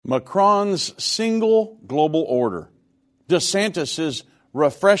Macron's single global order, DeSantis'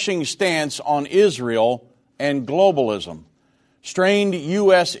 refreshing stance on Israel and globalism, strained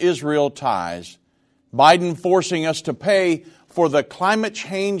U.S.-Israel ties, Biden forcing us to pay for the climate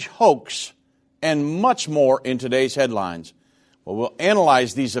change hoax, and much more in today's headlines. Well, we'll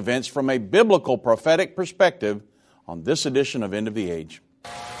analyze these events from a biblical prophetic perspective on this edition of End of the Age.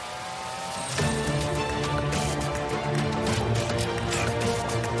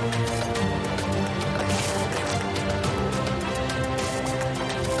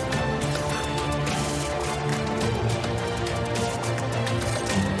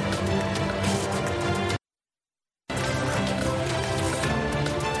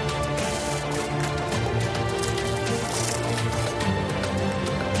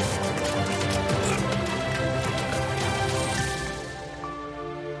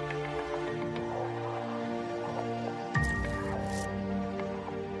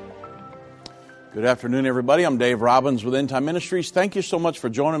 Good afternoon, everybody. I'm Dave Robbins with End Time Ministries. Thank you so much for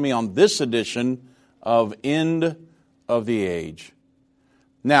joining me on this edition of End of the Age.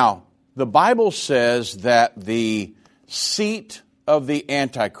 Now, the Bible says that the seat of the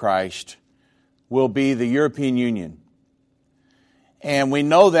Antichrist will be the European Union. And we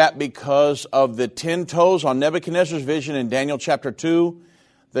know that because of the 10 toes on Nebuchadnezzar's vision in Daniel chapter 2.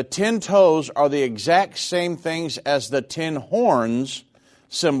 The 10 toes are the exact same things as the 10 horns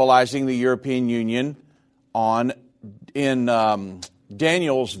symbolizing the European Union in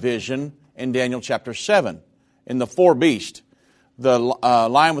Daniel's vision in Daniel chapter 7, in the four beasts. The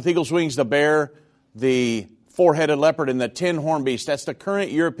lion with eagle's wings, the bear, the four-headed leopard, and the 10 horn beast. That's the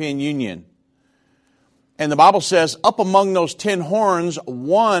current European Union. And the Bible says, up among those 10 horns,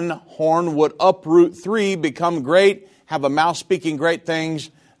 one horn would uproot 3, become great, have a mouth speaking great things.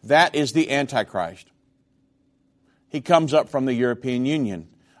 That is the Antichrist. He comes up from the European Union.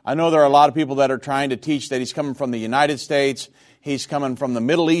 I know there are a lot of people that are trying to teach that he's coming from the United States, he's coming from the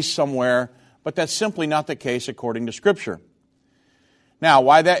Middle East somewhere, but that's simply not the case according to Scripture. Now,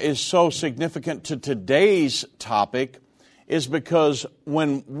 why that is so significant to today's topic is because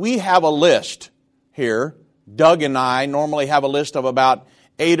when we have a list here, Doug and I normally have a list of about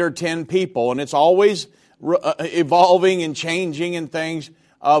 8 or 10 people, and it's always evolving and changing and things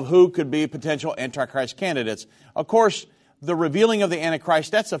of who could be potential Antichrist candidates. Of course, the revealing of the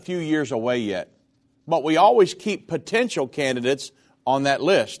Antichrist, that's a few years away yet. But we always keep potential candidates on that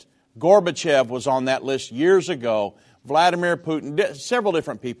list. Gorbachev was on that list years ago. Vladimir Putin, several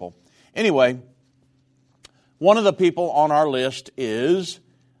different people. Anyway, one of the people on our list is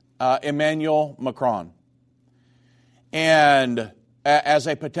Emmanuel Macron. And as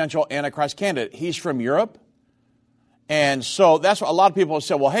a potential Antichrist candidate, he's from Europe. And so that's what a lot of people have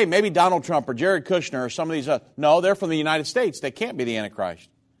said, well, hey, maybe Donald Trump or Jared Kushner or some of these. No, they're from the United States. They can't be the Antichrist.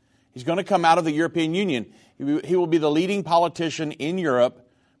 He's going to come out of the European Union. He will be the leading politician in Europe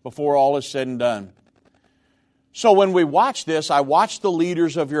before all is said and done. So when we watch this, I watch the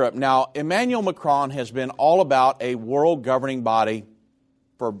leaders of Europe. Now, Emmanuel Macron has been all about a world governing body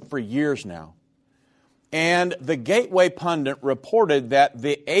for years now. And the Gateway Pundit reported that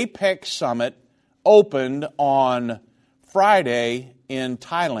the APEC summit opened on Friday in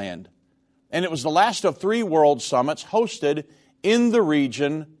Thailand. And it was the last of 3 world summits hosted in the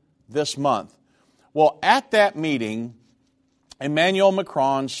region this month. Well, at that meeting, Emmanuel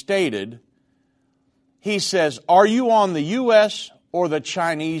Macron stated, he says, are you on the U.S. or the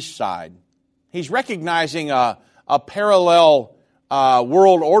Chinese side? He's recognizing a parallel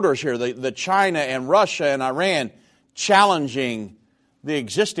world orders here, the China and Russia and Iran challenging the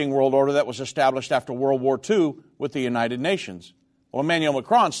existing world order that was established after World War II with the United Nations. Well, Emmanuel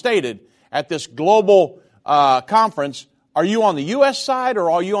Macron stated at this global conference, are you on the U.S. side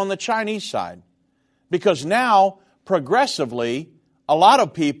or are you on the Chinese side? Because now, progressively, a lot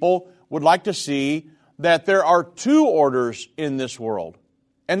of people would like to see that there are 2 orders in this world.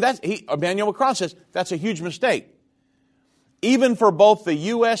 And Emmanuel Macron says that's a huge mistake. Even for both the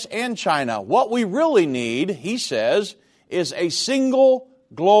U.S. and China, what we really need, he says, is a single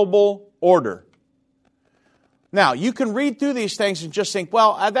global order. Now, you can read through these things and just think,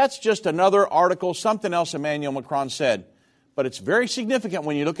 well, that's just another article, something else Emmanuel Macron said. But it's very significant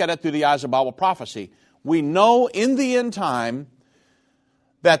when you look at it through the eyes of Bible prophecy. We know in the end time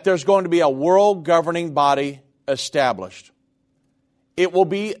that there's going to be a world governing body established. It will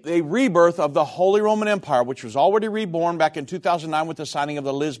be a rebirth of the Holy Roman Empire, which was already reborn back in 2009 with the signing of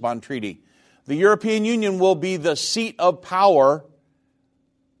the Lisbon Treaty. The European Union will be the seat of power,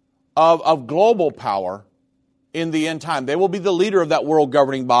 of global power in the end time. They will be the leader of that world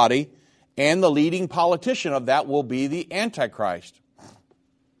governing body, and the leading politician of that will be the Antichrist.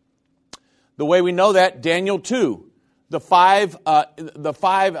 The way we know that, Daniel 2, the five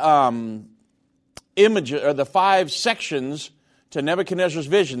images, or the 5 sections to Nebuchadnezzar's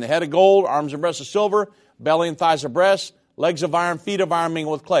vision: the head of gold, arms and breasts of silver, belly and thighs of brass, legs of iron, feet of iron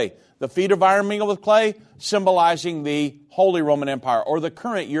mingled with clay. The feet of iron mingled with clay, symbolizing the Holy Roman Empire, or the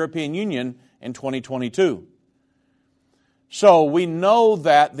current European Union in 2022. So we know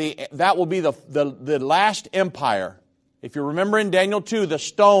that that will be the last empire. If you remember in Daniel 2, the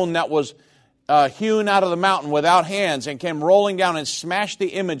stone that was hewn out of the mountain without hands and came rolling down and smashed the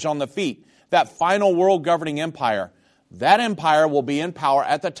image on the feet, that final world governing empire, that empire will be in power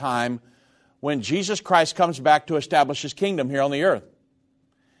at the time when Jesus Christ comes back to establish His kingdom here on the earth.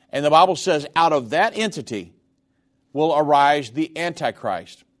 And the Bible says out of that entity will arise the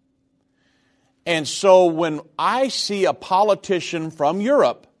Antichrist. And so when I see a politician from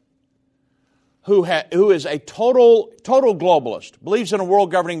Europe who is a total globalist, believes in a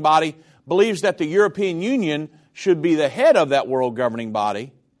world governing body, believes that the European Union should be the head of that world governing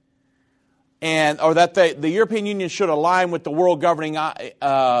body, or that the European Union should align with the world governing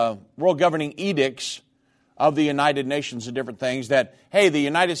edicts of the United Nations and different things, that, hey, the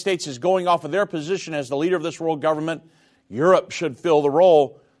United States is going off of their position as the leader of this world government, Europe should fill the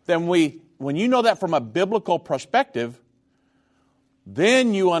role, then when you know that from a biblical perspective,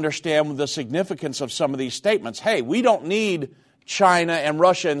 then you understand the significance of some of these statements. Hey, we don't need China and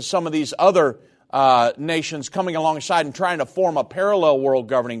Russia and some of these other nations coming alongside and trying to form a parallel world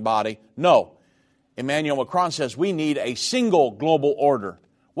governing body. No. Emmanuel Macron says we need a single global order.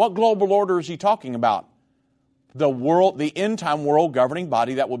 What global order is he talking about? The end-time world governing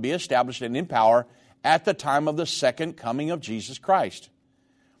body that will be established and in power at the time of the second coming of Jesus Christ.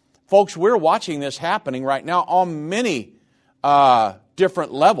 Folks, we're watching this happening right now on many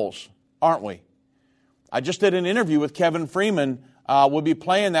different levels, aren't we? I just did an interview with Kevin Freeman. We'll be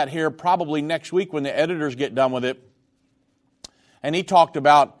playing that here probably next week when the editors get done with it. And he talked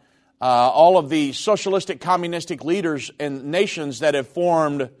about all of the socialistic, communistic leaders and nations that have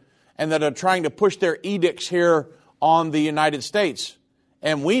formed and that are trying to push their edicts here on the United States.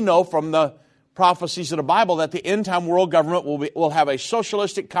 And we know from the prophecies of the Bible that the end-time world government will have a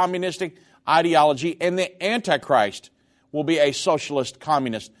socialistic, communistic ideology, and the Antichrist will be a socialist,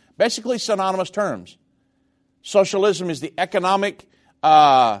 communist. Basically synonymous terms. Socialism is the economic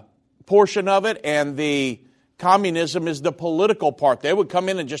portion of it, and the communism is the political part. They would come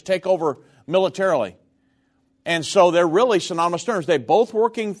in and just take over militarily. And so they're really synonymous terms. They're both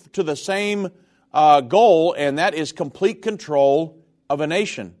working to the same goal, and that is complete control of a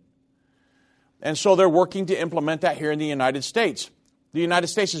nation. And so they're working to implement that here in the United States. The United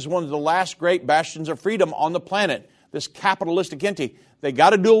States is one of the last great bastions of freedom on the planet, this capitalistic entity. They got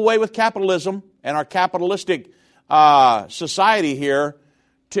to do away with capitalism and our capitalistic society here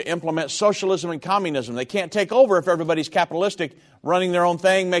to implement socialism and communism. They can't take over if everybody's capitalistic, running their own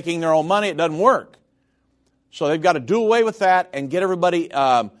thing, making their own money. It doesn't work. So they've got to do away with that and get everybody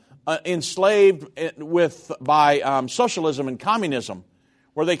enslaved by socialism and communism,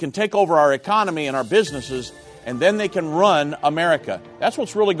 where they can take over our economy and our businesses, and then they can run America. That's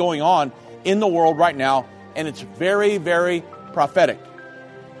what's really going on in the world right now, and it's very, very prophetic.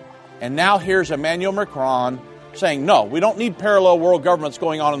 And now here's Emmanuel Macron saying, no, we don't need parallel world governments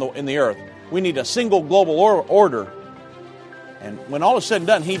going on in the earth. We need a single global order. And when all is said and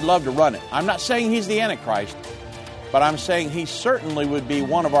done, he'd love to run it. I'm not saying he's the Antichrist, but I'm saying he certainly would be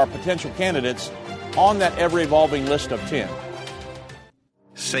one of our potential candidates on that ever-evolving list of 10.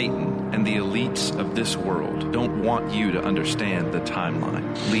 Satan and the elites of this world don't want you to understand the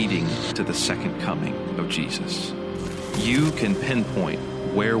timeline leading to the second coming of Jesus. You can pinpoint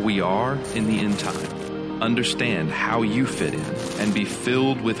where we are in the end time, understand how you fit in, and be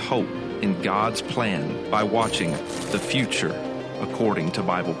filled with hope in God's plan by watching The Future According to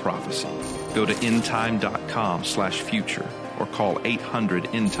Bible Prophecy. Go to endtime.com/future or call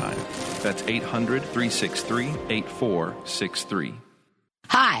 800-ENDTIME. That's 800-363-8463.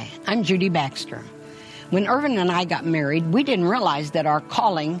 Hi, I'm Judy Baxter. When Irvin and I got married, we didn't realize that our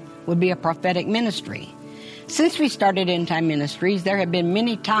calling would be a prophetic ministry. Since we started End Time Ministries, there have been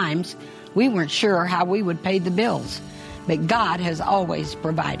many times we weren't sure how we would pay the bills, but God has always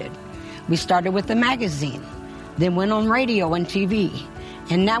provided. We started with the magazine, then went on radio and TV,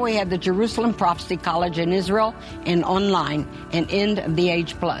 and now we have the Jerusalem Prophecy College in Israel and online and End of the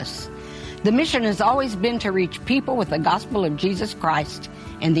Age Plus. The mission has always been to reach people with the gospel of Jesus Christ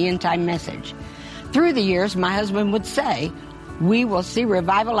and the end time message. Through the years, my husband would say, we will see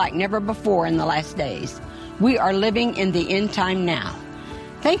revival like never before in the last days. We are living in the end time now.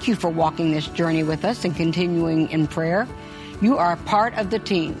 Thank you for walking this journey with us and continuing in prayer. You are a part of the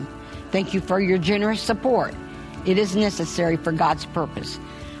team. Thank you for your generous support. It is necessary for God's purpose.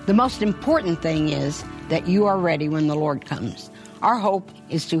 The most important thing is that you are ready when the Lord comes. Our hope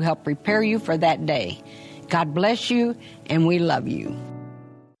is to help prepare you for that day. God bless you, and we love you.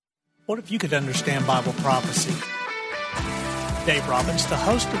 What if you could understand Bible prophecy? Dave Robbins, the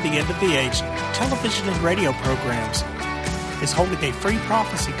host of the End of the Age television and radio programs, is holding a free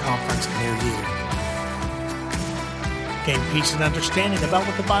prophecy conference near you. Gain peace and understanding about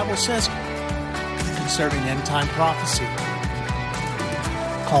what the Bible says concerning end-time prophecy.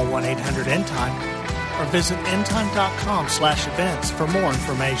 Call 1-800-END-TIME or visit endtime.com/events for more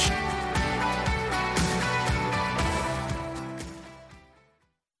information.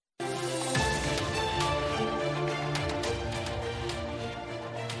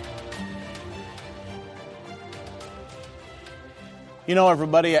 You know,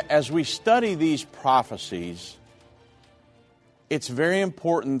 everybody, as we study these prophecies, it's very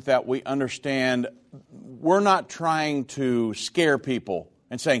important that we understand we're not trying to scare people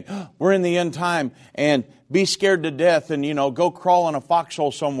and saying, oh, we're in the end time and be scared to death and, go crawl in a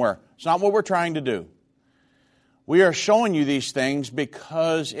foxhole somewhere. It's not what we're trying to do. We are showing you these things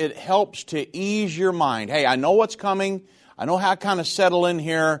because it helps to ease your mind. Hey, I know what's coming. I know how to kind of settle in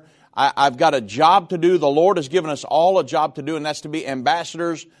here. I've got a job to do. The Lord has given us all a job to do, and that's to be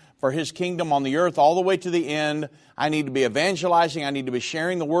ambassadors for His kingdom on the earth all the way to the end. I need to be evangelizing. I need to be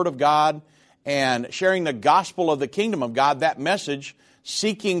sharing the Word of God and sharing the gospel of the kingdom of God, that message,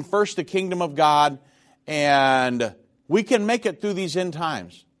 seeking first the kingdom of God, and we can make it through these end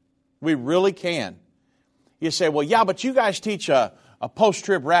times. We really can. You say, well, yeah, but you guys teach a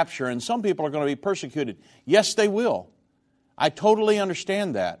post-trib rapture, and some people are going to be persecuted. Yes, they will. I totally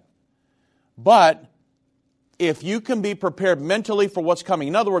understand that. But if you can be prepared mentally for what's coming,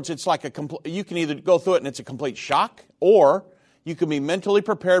 in other words, it's like you can either go through it and it's a complete shock, or you can be mentally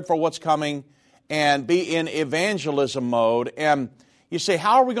prepared for what's coming and be in evangelism mode. And you say,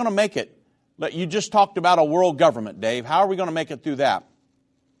 how are we going to make it? You just talked about a world government, Dave. How are we going to make it through that?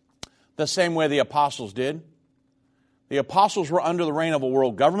 The same way the apostles did. The apostles were under the reign of a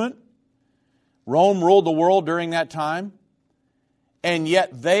world government. Rome ruled the world during that time. And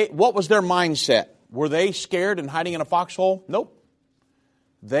yet what was their mindset? Were they scared and hiding in a foxhole? Nope.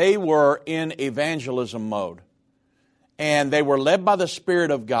 They were in evangelism mode. And they were led by the Spirit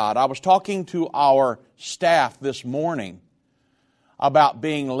of God. I was talking to our staff this morning about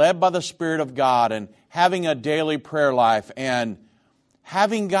being led by the Spirit of God and having a daily prayer life and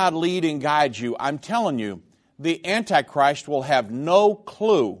having God lead and guide you. I'm telling you, the Antichrist will have no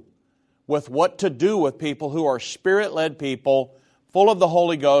clue with what to do with people who are Spirit-led people, full of the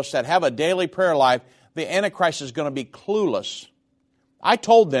Holy Ghost, that have a daily prayer life. The Antichrist is going to be clueless. I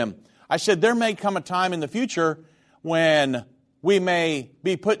told them, I said, there may come a time in the future when we may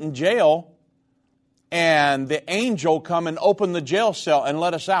be put in jail and the angel come and open the jail cell and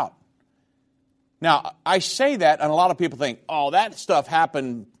let us out. Now, I say that and a lot of people think, oh, that stuff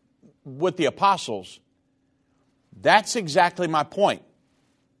happened with the apostles. That's exactly my point.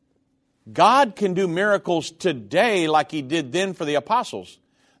 God can do miracles today like He did then for the apostles.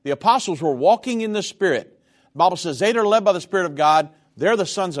 The apostles were walking in the Spirit. The Bible says they that are led by the Spirit of God, they're the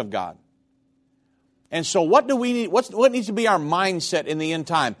sons of God. And so what do we need? What needs to be our mindset in the end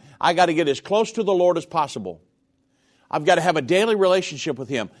time? I got to get as close to the Lord as possible. I've got to have a daily relationship with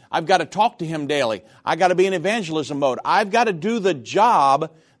Him. I've got to talk to Him daily. I've got to be in evangelism mode. I've got to do the job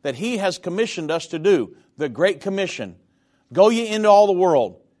that He has commissioned us to do, the Great Commission. Go ye into all the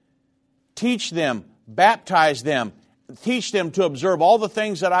world. Teach them, baptize them, teach them to observe all the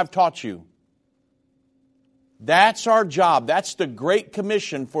things that I've taught you. That's our job. That's the Great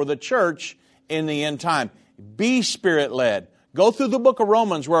Commission for the church in the end time. Be Spirit-led. Go through the book of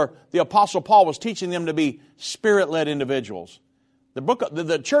Romans where the Apostle Paul was teaching them to be Spirit-led individuals.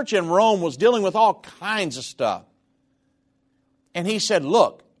 The church in Rome was dealing with all kinds of stuff. And he said,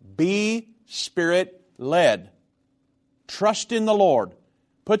 look, be Spirit-led. Trust in the Lord.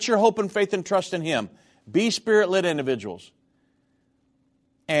 Put your hope and faith and trust in Him. Be Spirit-led individuals.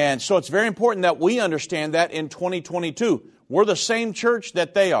 And so it's very important that we understand that in 2022. We're the same church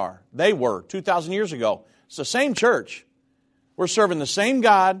that they were 2,000 years ago. It's the same church. We're serving the same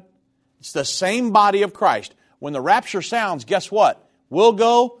God. It's the same body of Christ. When the rapture sounds, guess what? We'll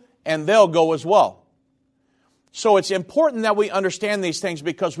go and they'll go as well. So it's important that we understand these things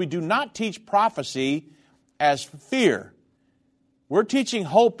because we do not teach prophecy as fear. We're teaching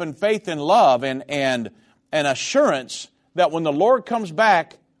hope and faith and love and an assurance that when the Lord comes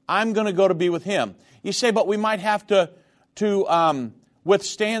back, I'm going to go to be with Him. You say, but we might have to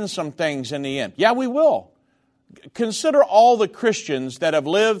withstand some things in the end. Yeah, we will. Consider all the Christians that have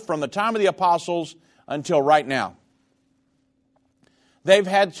lived from the time of the apostles until right now. They've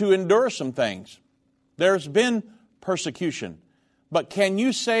had to endure some things. There's been persecution. But can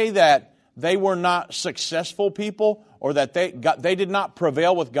you say that they were not successful people or that they did not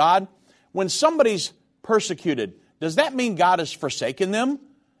prevail with God? When somebody's persecuted, does that mean God has forsaken them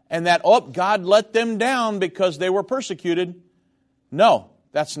and that, God let them down because they were persecuted? No,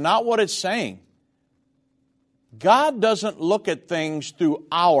 that's not what it's saying. God doesn't look at things through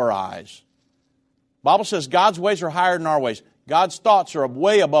our eyes. The Bible says God's ways are higher than our ways. God's thoughts are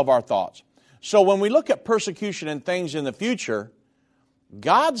way above our thoughts. So when we look at persecution and things in the future,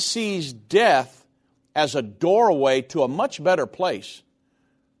 God sees death as a doorway to a much better place.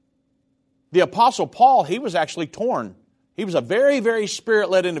 The Apostle Paul, he was actually torn. He was a very, very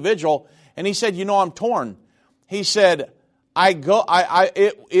Spirit-led individual, and he said, I'm torn. He said,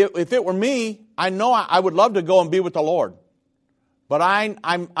 if it were me, I know I would love to go and be with the Lord. But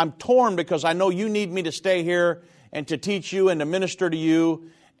I'm torn because I know you need me to stay here and to teach you and to minister to you.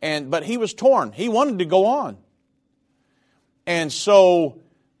 But he was torn. He wanted to go on. And so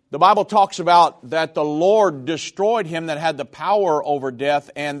the Bible talks about that the Lord destroyed him that had the power over death,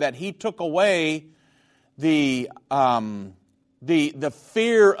 and that he took away the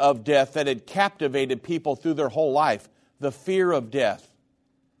fear of death that had captivated people through their whole life. The fear of death.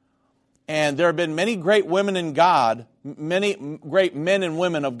 And there have been many great women in God, many great men and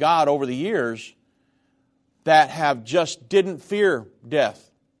women of God over the years that have just didn't fear death.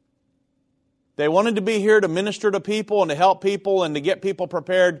 They wanted to be here to minister to people and to help people and to get people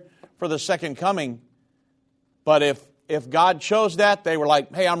prepared for the second coming. But if God chose that, they were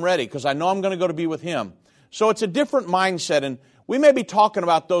like, hey, I'm ready because I know I'm going to go to be with Him. So it's a different mindset, and we may be talking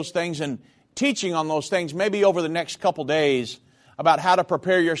about those things and teaching on those things maybe over the next couple days about how to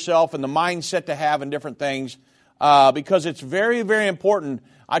prepare yourself and the mindset to have and different things because it's very, very important.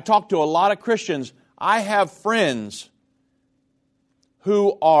 I talk to a lot of Christians. I have friends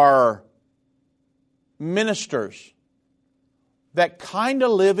who are ministers that kind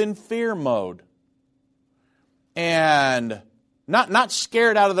of live in fear mode and not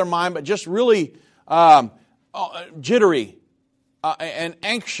scared out of their mind, but just really jittery and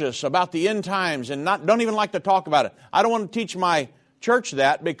anxious about the end times and don't even like to talk about it. I don't want to teach my church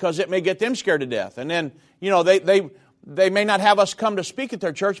that because it may get them scared to death. And then, they may not have us come to speak at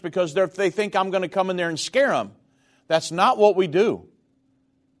their church because they think I'm going to come in there and scare them. That's not what we do.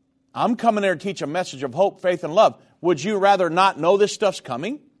 I'm coming there to teach a message of hope, faith, and love. Would you rather not know this stuff's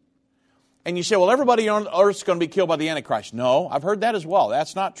coming? And you say, well, everybody on earth is going to be killed by the Antichrist. No, I've heard that as well.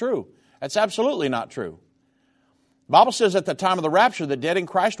 That's not true. That's absolutely not true. The Bible says at the time of the rapture, the dead in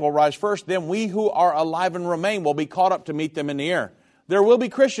Christ will rise first. Then we who are alive and remain will be caught up to meet them in the air. There will be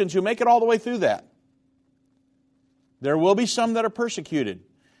Christians who make it all the way through that. There will be some that are persecuted.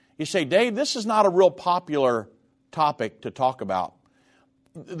 You say, Dave, this is not a real popular topic to talk about.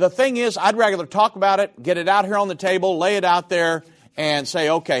 The thing is, I'd rather talk about it, get it out here on the table, lay it out there, and say,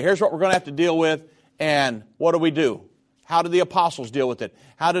 okay, here's what we're going to have to deal with, and what do we do? How did the apostles deal with it?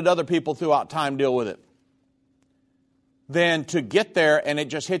 How did other people throughout time deal with it? Than to get there and it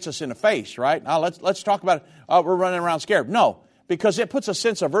just hits us in the face, right? Now let's talk about it. We're running around scared. No, because it puts a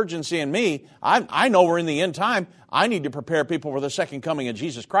sense of urgency in me. I know we're in the end time. I need to prepare people for the second coming of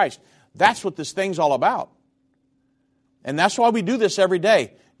Jesus Christ. That's what this thing's all about. And that's why we do this every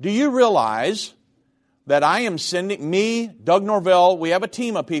day. Do you realize that I am sending, Doug Norvell, we have a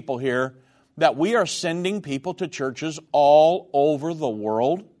team of people here, that we are sending people to churches all over the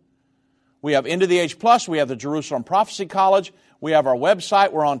world? We have End of the Age Plus, we have the Jerusalem Prophecy College, we have our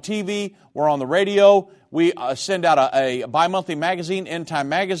website, we're on TV, we're on the radio, we send out a bi-monthly magazine, End Time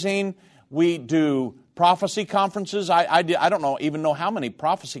Magazine, we do prophecy conferences. I don't even know how many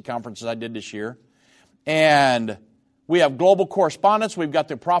prophecy conferences I did this year. And we have global correspondence. We've got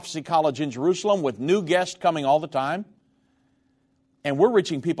the Prophecy College in Jerusalem with new guests coming all the time. And we're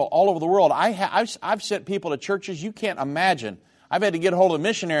reaching people all over the world. I've sent people to churches you can't imagine. I've had to get a hold of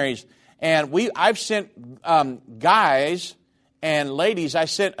missionaries. And I've sent guys and ladies. I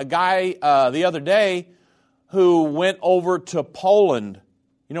sent a guy the other day who went over to Poland.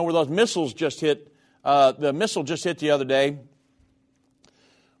 You know where those missiles just hit? The missile just hit the other day.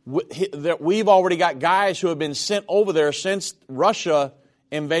 We've already got guys who have been sent over there since Russia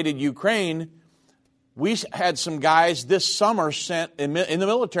invaded Ukraine. We had some guys this summer sent in the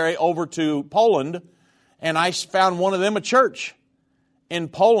military over to Poland, and I found one of them a church in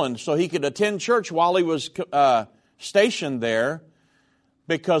Poland so he could attend church while he was stationed there,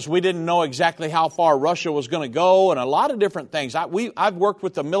 because we didn't know exactly how far Russia was going to go and a lot of different things. I've worked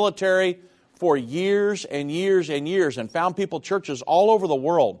with the military for years and years and years and found people churches all over the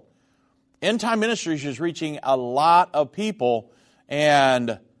world. End Time Ministries is reaching a lot of people,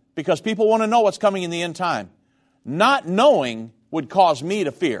 and because people want to know what's coming in the end time. Not knowing would cause me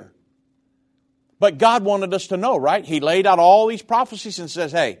to fear. But God wanted us to know, right? He laid out all these prophecies and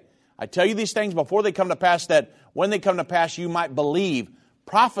says, hey, I tell you these things before they come to pass, that when they come to pass you might believe.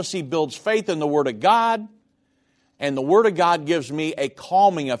 Prophecy builds faith in the Word of God, and the Word of God gives me a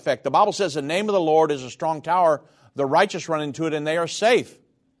calming effect. The Bible says the name of the Lord is a strong tower. The righteous run into it and they are safe.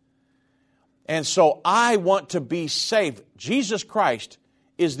 And so I want to be safe. Jesus Christ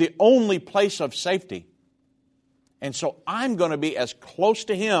is the only place of safety. And so I'm going to be as close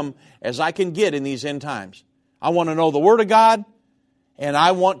to Him as I can get in these end times. I want to know the Word of God, and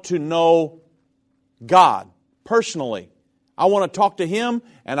I want to know God personally. I want to talk to Him,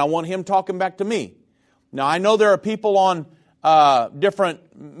 and I want Him talking back to me. Now, I know there are people on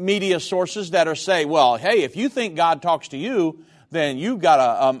different media sources that are saying, well, hey, if you think God talks to you, then you've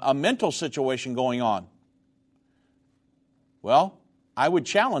got a mental situation going on. Well, I would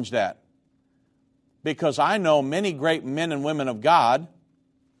challenge that, because I know many great men and women of God,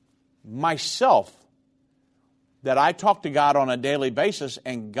 myself, that I talk to God on a daily basis,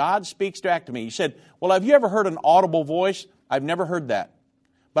 and God speaks back to me. You said, well, have you ever heard an audible voice? I've never heard that.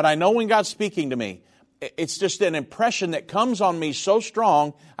 But I know when God's speaking to me. It's just an impression that comes on me so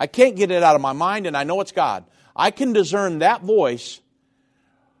strong, I can't get it out of my mind, and I know it's God. I can discern that voice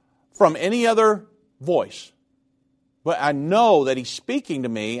from any other voice. But I know that He's speaking to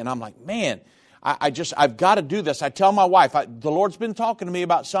me, and I'm like, man, I've got to do this. I tell my wife, the Lord's been talking to me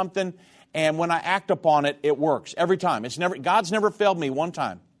about something, and when I act upon it, it works every time. God's never failed me one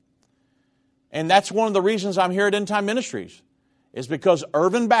time. And that's one of the reasons I'm here at End Time Ministries, is because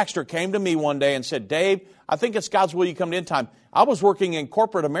Irvin Baxter came to me one day and said, Dave, I think it's God's will you come to End Time. I was working in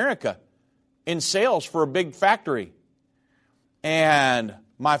corporate America in sales for a big factory. And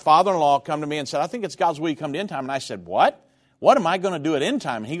my father-in-law come to me and said, I think it's God's will you come to End Time. And I said, what? What am I going to do at End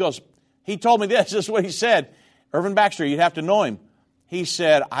Time? And he told me this is what he said. Irvin Baxter, you'd have to know him. He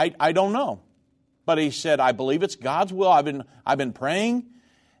said, I don't know. But he said, I believe it's God's will. I've been praying.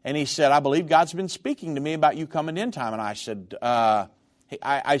 And he said, I believe God's been speaking to me about you coming to End Time. And I said, I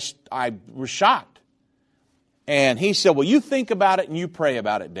was shocked. And he said, well, you think about it and you pray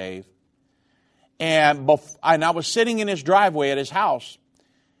about it, Dave. And I was sitting in his driveway at his house.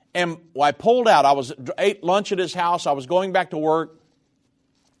 And I pulled out. Ate lunch at his house. I was going back to work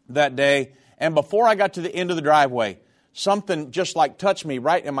that day. And before I got to the end of the driveway, something just like touched me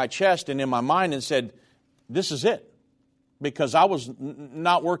right in my chest and in my mind and said, this is it. Because I was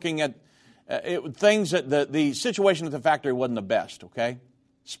not working at things that the situation at the factory wasn't the best, okay,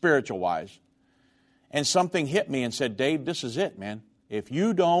 spiritual-wise. And something hit me and said, Dave, this is it, man. If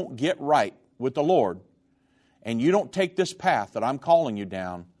you don't get right with the Lord and you don't take this path that I'm calling you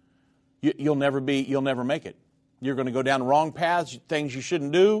down, you'll never make it. You're going to go down the wrong paths, things you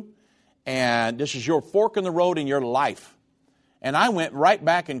shouldn't do, and this is your fork in the road in your life. And I went right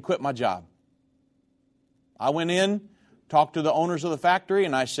back and quit my job. I went in, talked to the owners of the factory,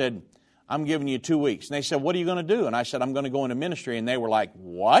 and I said, I'm giving you 2 weeks. And they said, what are you going to do? And I said, I'm going to go into ministry. And they were like,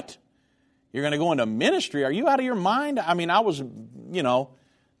 what? You're going to go into ministry? Are you out of your mind? I mean, I was,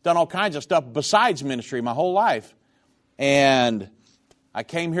 done all kinds of stuff besides ministry my whole life. And I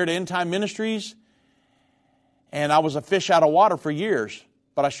came here to End Time Ministries, and I was a fish out of water for years.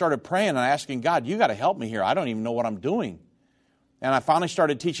 But I started praying and asking God, you got to help me here. I don't even know what I'm doing. And I finally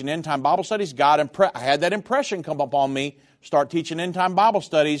started teaching end-time Bible studies. I had that impression come up on me, start teaching end-time Bible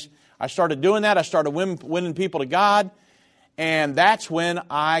studies. I started doing that. I started winning people to God. And that's when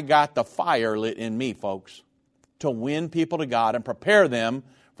I got the fire lit in me, folks, to win people to God and prepare them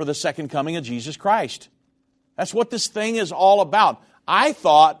for the second coming of Jesus Christ. That's what this thing is all about. I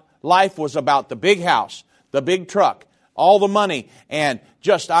thought life was about the big house, the big truck, all the money, and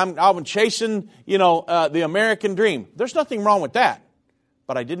just I'm chasing, the American dream. There's nothing wrong with that.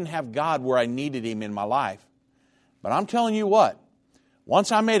 But I didn't have God where I needed Him in my life. But I'm telling you what,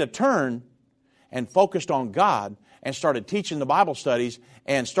 once I made a turn and focused on God and started teaching the Bible studies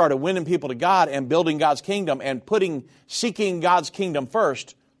and started winning people to God and building God's kingdom and seeking God's kingdom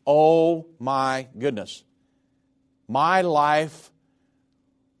first, oh my goodness. My life,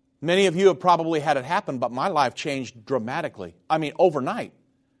 many of you have probably had it happen, but my life changed dramatically. I mean, overnight.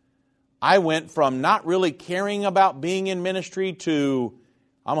 I went from not really caring about being in ministry to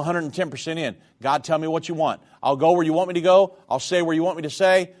I'm 110% in. God, tell me what you want. I'll go where you want me to go. I'll say where you want me to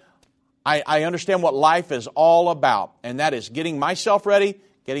say. I understand what life is all about, and that is getting myself ready,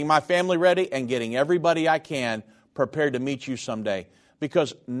 getting my family ready, and getting everybody I can prepared to meet you someday.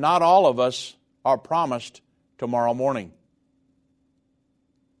 because not all of us are promised tomorrow morning.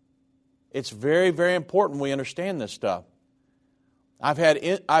 It's very, very important we understand this stuff. I've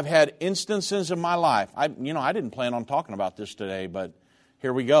had instances in my life. I didn't plan on talking about this today, but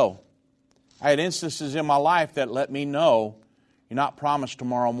here we go. I had instances in my life that let me know you're not promised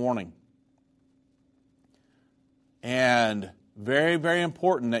tomorrow morning. And very, very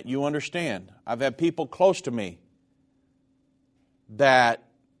important that you understand. I've had people close to me that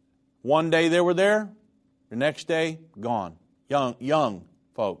one day they were there, the next day gone. Young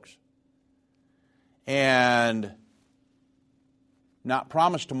folks. And not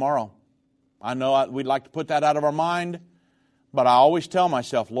promised tomorrow. I know we'd like to put that out of our mind, but I always tell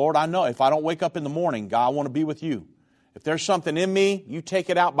myself, Lord, I know if I don't wake up in the morning, God, I want to be with you. If there's something in me, you take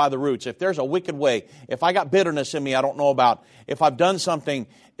it out by the roots. If there's a wicked way, if I got bitterness in me I don't know about, if I've done something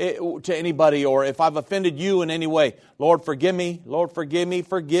to anybody, or if I've offended you in any way, Lord, forgive me. Lord, forgive me.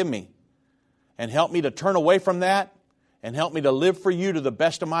 Forgive me. And help me to turn away from that and help me to live for you to the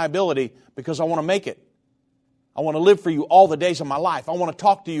best of my ability, because I want to make it. I want to live for you all the days of my life. I want to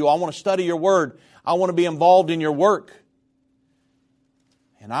talk to you. I want to study your word. I want to be involved in your work.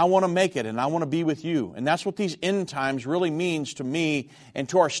 And I want to make it, and I want to be with you. And that's what these end times really means to me and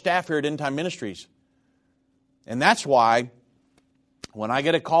to our staff here at End Time Ministries. And that's why when I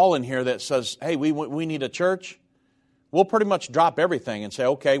get a call in here that says, hey, we need a church, we'll pretty much drop everything and say,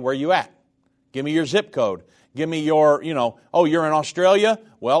 okay, where are you at? Give me your zip code. Give me your, oh, you're in Australia?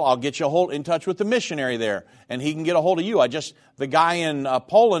 Well, I'll get you in touch with the missionary there, and he can get a hold of you. The guy in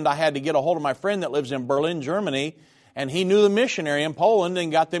Poland, I had to get a hold of my friend that lives in Berlin, Germany, and he knew the missionary in Poland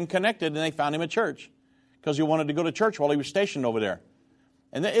and got them connected, and they found him a church because he wanted to go to church while he was stationed over there.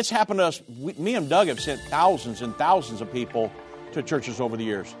 And it's happened to us. Me and Doug have sent thousands and thousands of people to churches over the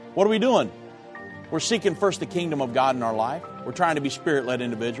years. What are we doing? We're seeking first the kingdom of God in our life. We're trying to be Spirit-led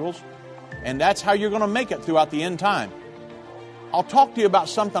individuals. And that's how you're going to make it throughout the end time. I'll talk to you about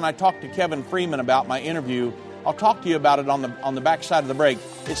something I talked to Kevin Freeman about my interview. I'll talk to you about it on the back side of the break.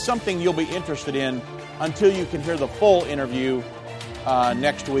 It's something you'll be interested in until you can hear the full interview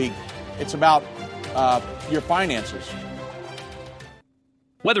next week. It's about your finances.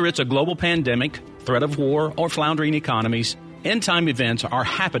 Whether it's a global pandemic, threat of war, or floundering economies, end-time events are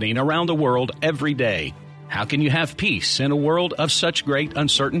happening around the world every day. How can you have peace in a world of such great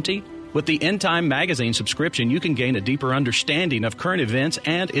uncertainty? With the End Time Magazine subscription, you can gain a deeper understanding of current events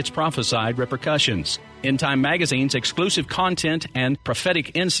and its prophesied repercussions. End Time Magazine's exclusive content and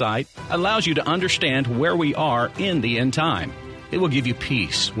prophetic insight allows you to understand where we are in the end time. It will give you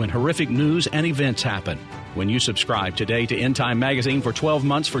peace when horrific news and events happen. When you subscribe today to End Time Magazine for 12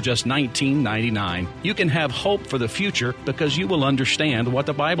 months for just $19.99, you can have hope for the future because you will understand what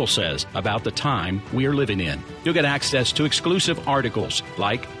the Bible says about the time we are living in. You'll get access to exclusive articles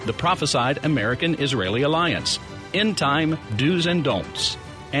like the Prophesied American-Israeli Alliance, End Time Do's and Don'ts,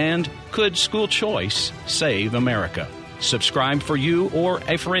 and Could School Choice Save America? Subscribe for you or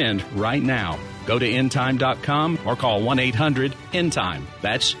a friend right now. Go to endtime.com or call 1-800-END-TIME.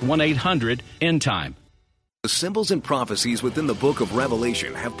 That's 1-800-END-TIME. The symbols and prophecies within the book of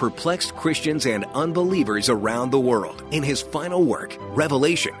Revelation have perplexed Christians and unbelievers around the world. In his final work,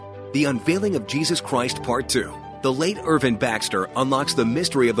 Revelation, The Unveiling of Jesus Christ Part 2, the late Irvin Baxter unlocks the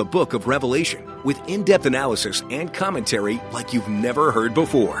mystery of the book of Revelation with in-depth analysis and commentary like you've never heard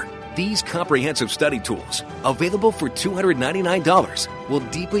before. These comprehensive study tools, available for $299, will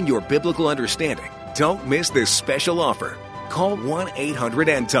deepen your biblical understanding. Don't miss this special offer. Call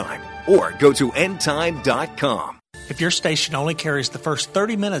 1-800-END-TIME or go to endtime.com. If your station only carries the first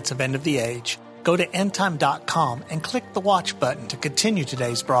 30 minutes of End of the Age, go to endtime.com and click the watch button to continue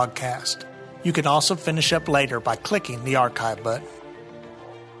today's broadcast. You can also finish up later by clicking the archive button.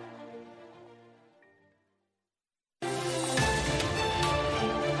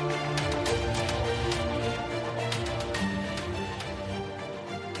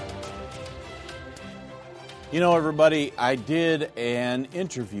 You know, everybody, I did an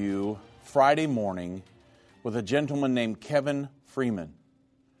interview Friday morning with a gentleman named Kevin Freeman.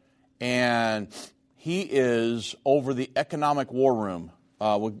 And he is over the Economic War Room.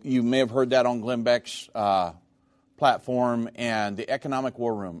 You may have heard that on Glenn Beck's platform, and the Economic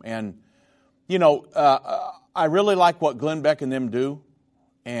War Room. And, you know, I really like what Glenn Beck and them do.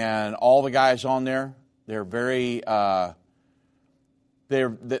 And all the guys on there, they're very... They're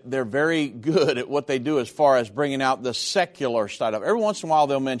very good at what they do as far as bringing out the secular side of it. Every once in a while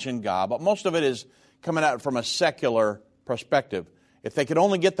they'll mention God, but most of it is coming out from a secular perspective. If they could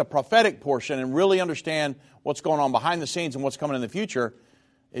only get the prophetic portion and really understand what's going on behind the scenes and what's coming in the future,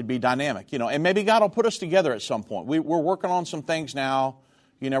 It'd be dynamic, and maybe God will put us together at some point. We're working on some things now.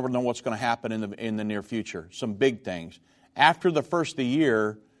 You never know what's going to happen in the near future. Some big things. After the first of the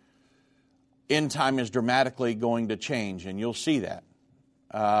year, end time is dramatically going to change, and you'll see that.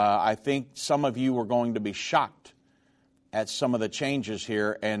 I think some of you are going to be shocked at some of the changes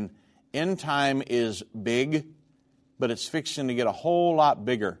here, and end time is big, but it's fixing to get a whole lot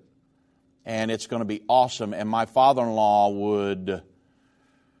bigger, and it's going to be awesome. And my father-in-law would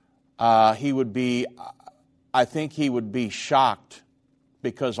be shocked,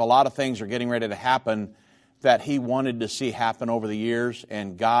 because a lot of things are getting ready to happen that he wanted to see happen over the years,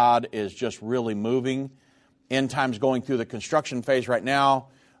 and God is just really moving. End time's going through the construction phase right now.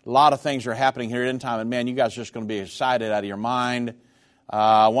 A lot of things are happening here at End Time, and man, you guys are just going to be excited out of your mind.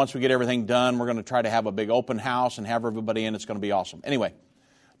 Once we get everything done, we're going to try to have a big open house and have everybody in. It's going to be awesome. Anyway,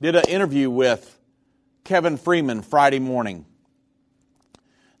 did an interview with Kevin Freeman Friday morning.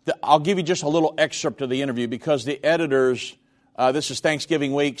 I'll give you just a little excerpt of the interview because the editors, this is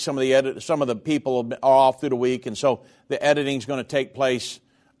Thanksgiving week, some of the people are off through the week, and so the editing is going to take place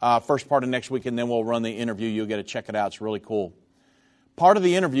first part of next week, and then we'll run the interview. You'll get to check it out. It's really cool. Part of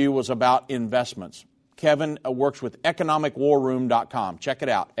the interview was about investments. Kevin works with economicwarroom.com. Check it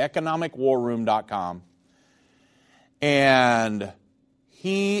out, economicwarroom.com. And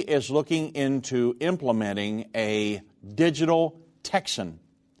he is looking into implementing a digital Texan.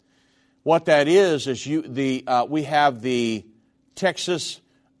 What that is we have the Texas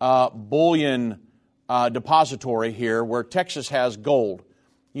Bullion Depository here, where Texas has gold.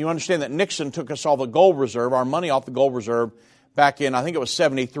 You understand that Nixon took us all the gold reserve, our money off the gold reserve, back in, I think it was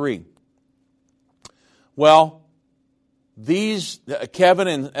 73. Well, Kevin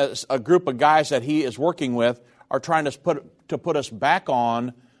and a group of guys that he is working with are trying to put us back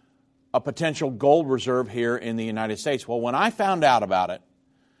on a potential gold reserve here in the United States. Well, when I found out about it,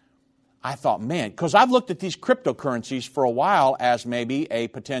 I thought, man, because I've looked at these cryptocurrencies for a while as maybe a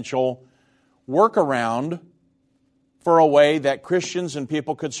potential workaround for a way that Christians and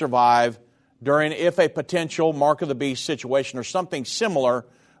people could survive if a potential mark of the beast situation or something similar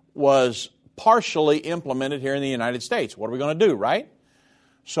was partially implemented here in the United States. What are we going to do, right?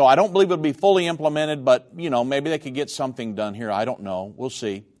 So I don't believe it would be fully implemented, but, maybe they could get something done here. I don't know. We'll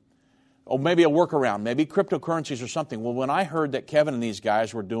see. Or maybe a workaround, maybe cryptocurrencies or something. Well, when I heard that Kevin and these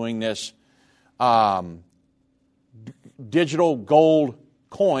guys were doing this digital gold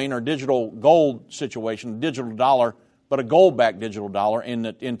coin or digital gold situation, digital dollar, but a gold-backed digital dollar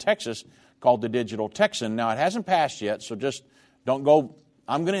in Texas called the Digital Texan. Now, it hasn't passed yet, so just don't go,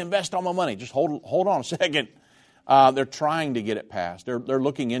 I'm going to invest all my money. Just hold on a second. They're trying to get it passed. They're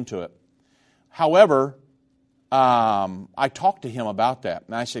looking into it. However, I talked to him about that,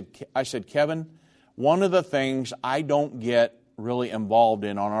 and I said, Kevin, one of the things I don't get really involved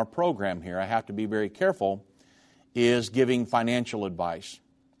in on our program here, I have to be very careful, is giving financial advice.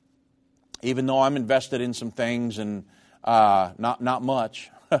 Even though I'm invested in some things and not much,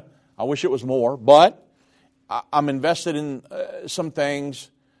 I wish it was more, but I'm invested in some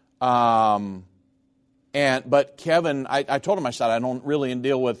things. But Kevin, I told him, I said, I don't really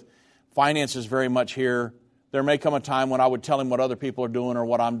deal with finances very much here. There may come a time when I would tell him what other people are doing or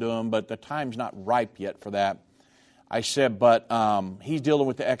what I'm doing, but the time's not ripe yet for that. I said, but he's dealing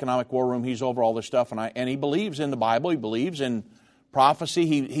with the Economic War Room. He's over all this stuff, and he believes in the Bible. He believes in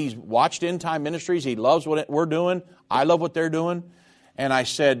prophecy. He's watched End Time Ministries. He loves what we're doing. I love what they're doing. And I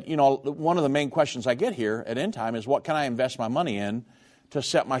said, one of the main questions I get here at End Time is, what can I invest my money in to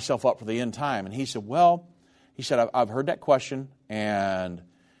set myself up for the end time? And he said, I've heard that question, and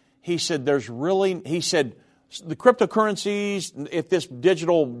he said, the cryptocurrencies, if this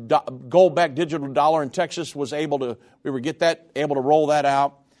digital gold-backed digital dollar in Texas was able to roll that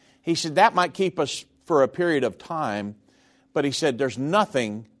out, he said that might keep us for a period of time, but he said there's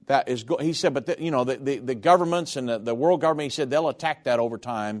nothing that is. He said, but the governments and the world government, he said they'll attack that over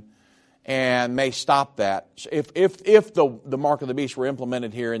time and may stop that if the mark of the beast were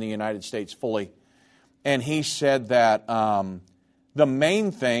implemented here in the United States fully. And he said that the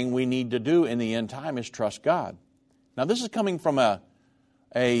main thing we need to do in the end time is trust God. Now, this is coming from a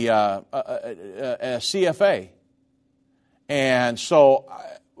CFA. And so,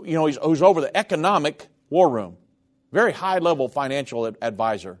 he's over the Economic War Room. Very high-level financial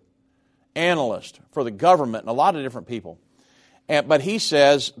advisor, analyst for the government and a lot of different people. But he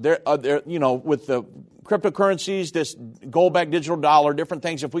says, with the cryptocurrencies, this gold-backed digital dollar, different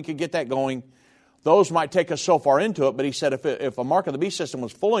things, if we could get that going, those might take us so far into it. But he said if a mark of the beast system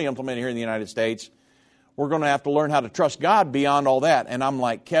was fully implemented here in the United States, we're going to have to learn how to trust God beyond all that. And I'm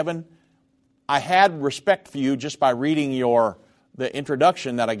like, Kevin, I had respect for you just by reading the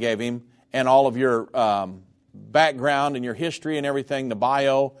introduction that I gave him and all of your background and your history and everything, the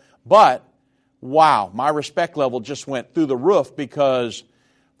bio. But, wow, my respect level just went through the roof because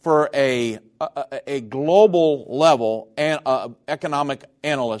for a global level economic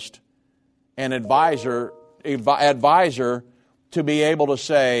analyst and advisor to be able to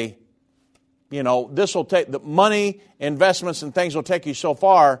say, you know, this will take the money, investments, and things will take you so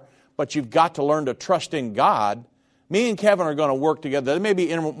far, but you've got to learn to trust in God. Me and Kevin are going to work together. There may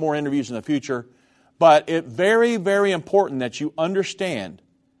be more interviews in the future, but it's very, very important that you understand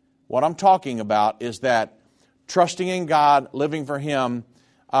what I'm talking about is that trusting in God, living for Him,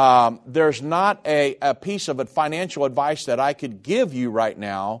 there's not a piece of financial advice that I could give you right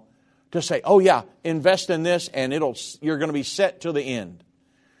now to say, oh yeah, invest in this and you're going to be set to the end.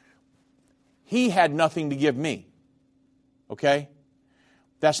 He had nothing to give me. Okay?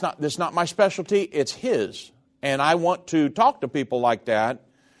 That's not my specialty, it's His. And I want to talk to people like that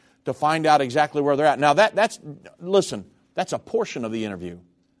to find out exactly where they're at. Now that's a portion of the interview.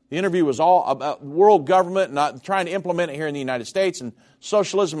 The interview was all about world government, not trying to implement it here in the United States, and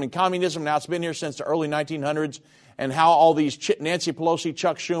socialism and communism. Now it's been here since the early 1900s, and how all these Nancy Pelosi,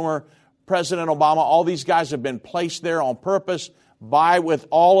 Chuck Schumer, President Obama, all these guys have been placed there on purpose with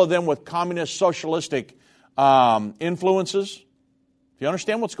all of them with communist, socialistic influences. If you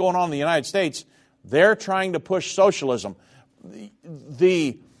understand what's going on in the United States, they're trying to push socialism.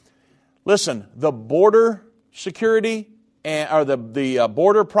 The border security or the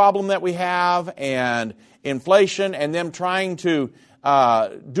border problem that we have, and inflation, and them trying to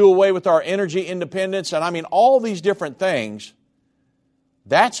do away with our energy independence, and I mean all these different things,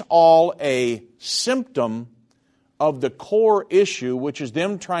 that's all a symptom of the core issue, which is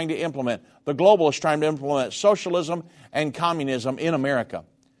them trying to implement, the globalists trying to implement socialism and communism in America.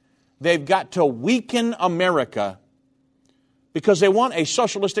 They've got to weaken America because they want a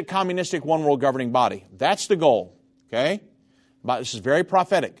socialistic, communistic, one world governing body. That's the goal, okay? But this is very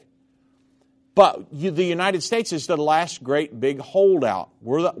prophetic. But the United States is the last great big holdout.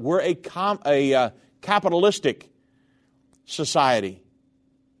 We're a capitalistic society.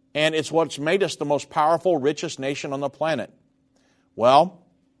 And it's what's made us the most powerful, richest nation on the planet. Well,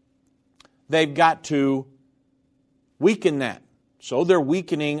 they've got to weaken that. So they're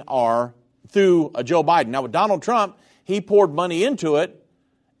weakening through Joe Biden. Now with Donald Trump, he poured money into it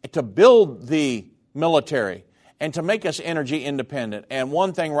to build the military and to make us energy independent, and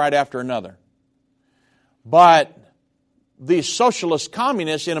one thing right after another. But the socialist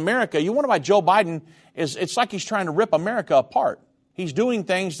communists in America, you wonder why Joe Biden it's like he's trying to rip America apart. He's doing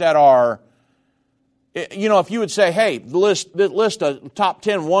things that are, you know, if you would say, hey, the list of top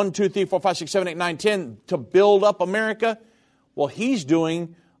 10, 1, 2, 3, 4, 5, 6, 7, 8, 9, 10 to build up America, well, he's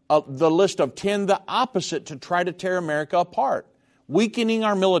doing the list of 10 the opposite to try to tear America apart. Weakening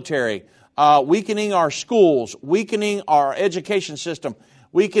our military, weakening our schools, weakening our education system,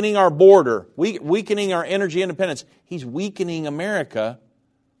 weakening our border, weakening our energy independence. He's weakening America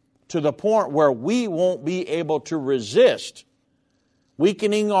to the point where we won't be able to resist.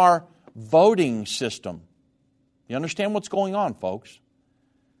 Weakening our voting system. You understand what's going on, folks?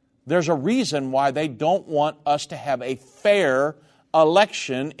 There's a reason why they don't want us to have a fair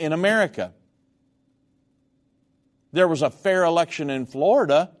election in America. There was a fair election in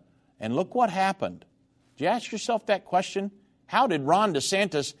Florida, and look what happened. Did you ask yourself that question? How did Ron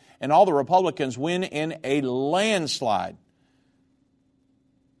DeSantis and all the Republicans win in a landslide?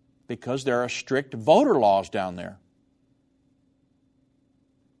 Because there are strict voter laws down there.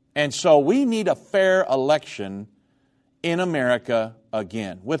 And so we need a fair election in America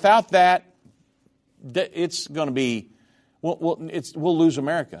again. Without that, it's going to be, we'll lose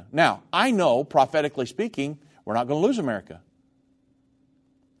America. Now, I know, prophetically speaking, we're not going to lose America.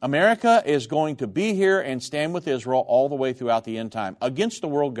 America is going to be here and stand with Israel all the way throughout the end time against the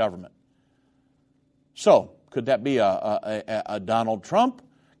world government. So, could that be a Donald Trump?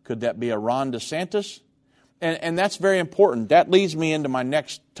 Could that be a Ron DeSantis? And that's very important. That leads me into my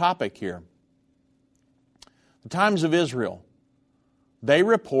next topic here. The Times of Israel. They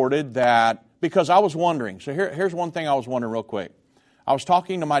reported that, because I was wondering, so here's one thing I was wondering real quick. I was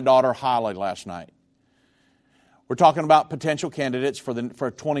talking to my daughter Holly last night. We're talking about potential candidates for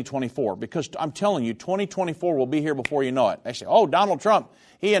 2024, because I'm telling you, 2024 will be here before you know it. They say, oh, Donald Trump,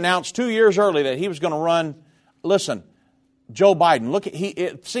 he announced 2 years early that he was going to run. Listen, Joe Biden,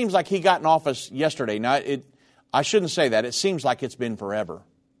 it seems like he got in office yesterday. Now, I shouldn't say that. It seems like it's been forever.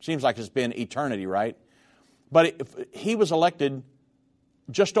 It seems like it's been eternity, right? But he was elected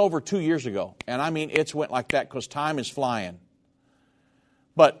just over 2 years ago. And I mean, it's went like that because time is flying.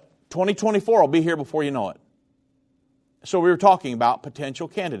 But 2024 will be here before you know it. so we were talking about potential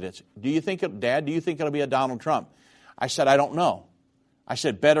candidates. Dad, do you think it'll be a Donald Trump? I said, I don't know. I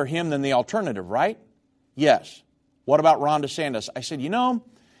said, better him than the alternative, right? Yes. What about Ron DeSantis? I said, Ron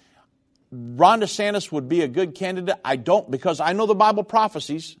DeSantis would be a good candidate. I don't, because I know the Bible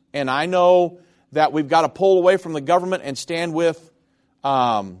prophecies, and I know that we've got to pull away from the government and stand with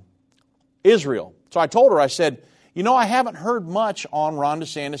Israel. So I told her, I said, I haven't heard much on Ron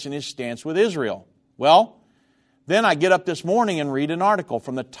DeSantis and his stance with Israel. Well, then I get up this morning and read an article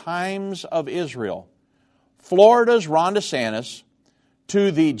from the Times of Israel. Florida's Ron DeSantis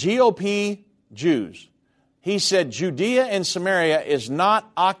to the GOP Jews. He said Judea and Samaria is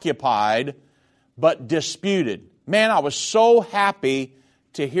not occupied, but disputed. Man, I was so happy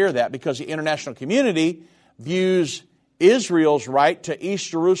to hear that, because the international community views Israel's right to East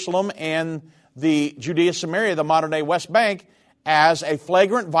Jerusalem and the Judea, Samaria, the modern-day West Bank, as a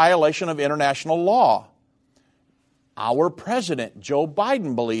flagrant violation of international law. Our president, Joe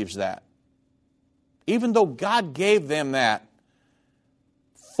Biden, believes that. Even though God gave them that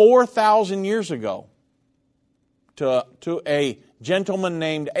 4,000 years ago, to a gentleman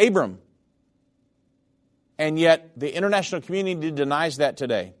named Abram. And yet the international community denies that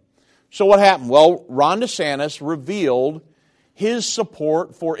today. So what happened? Well, Ron DeSantis revealed his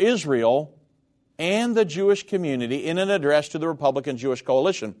support for Israel and the Jewish community in an address to the Republican Jewish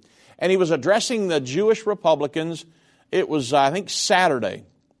Coalition. And he was addressing the Jewish Republicans, it was, I think, Saturday.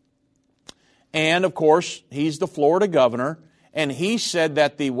 And, of course, he's the Florida governor, and he said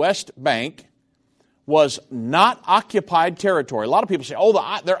that the West Bank was not occupied territory. A lot of people say,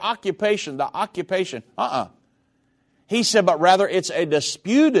 their occupation, the occupation. He said, but rather it's a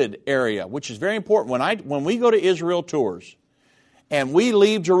disputed area, which is very important. When we go to Israel tours, and we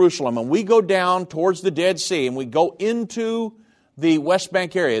leave Jerusalem, and we go down towards the Dead Sea, and we go into the West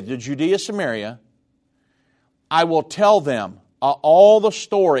Bank area, the Judea, Samaria, I will tell them all the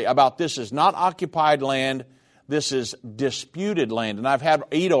story about this is not occupied land, this is disputed land. And I've had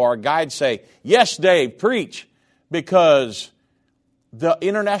Edo, our guide, say, yes, Dave, preach, because the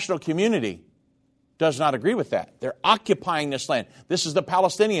international community does not agree with that. They're occupying this land. This is the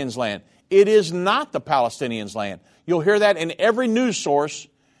Palestinians' land. It is not the Palestinians' land. You'll hear that in every news source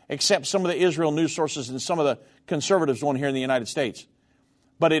except some of the Israel news sources and some of the conservatives one here in the United States.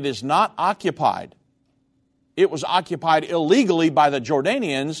 But it is not occupied. It was occupied illegally by the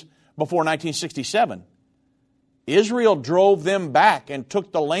Jordanians before 1967. Israel drove them back and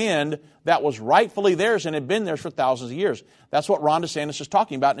took the land that was rightfully theirs and had been theirs for thousands of years. That's what Ron DeSantis is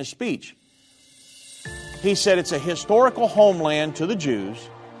talking about in his speech. He said it's a historical homeland to the Jews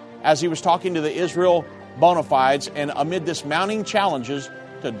as he was talking to the Israel bona fides and amid this mounting challenges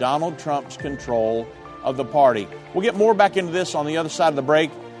to Donald Trump's control of the party. We'll get more back into this on the other side of the break,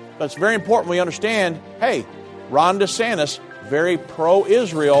 but it's very important we understand, hey, Ron DeSantis, very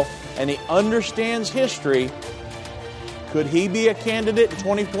pro-Israel, and he understands history. Could he be a candidate in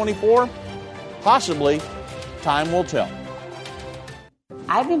 2024? Possibly. Time will tell.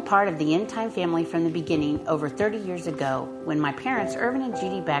 I've been part of the End Time family from the beginning over 30 years ago when my parents, Irvin and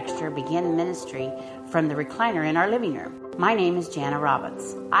Judy Baxter, began ministry from the recliner in our living room. My name is Jana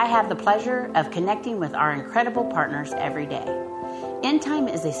Robbins. I have the pleasure of connecting with our incredible partners every day. End Time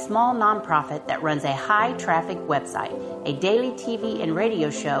is a small nonprofit that runs a high-traffic website, a daily TV and radio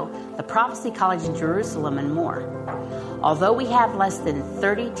show, the Prophecy College in Jerusalem, and more. Although we have less than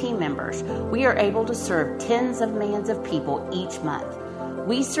 30 team members, we are able to serve tens of millions of people each month.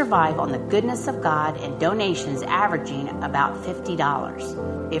 We survive on the goodness of God and donations averaging about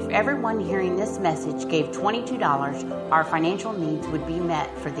 $50. If everyone hearing this message gave $22, our financial needs would be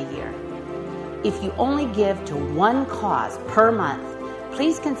met for the year. If you only give to one cause per month,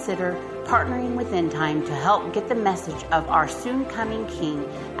 please consider partnering with End Time to help get the message of our soon-coming King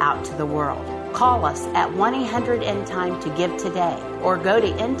out to the world. Call us at 1-800-END-TIME to give today, or go to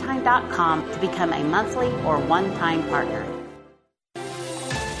endtime.com to become a monthly or one-time partner.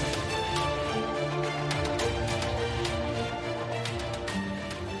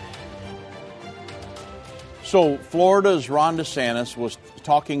 So Florida's Ron DeSantis was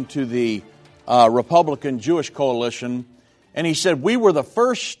talking to the Republican Jewish Coalition, and he said, we were the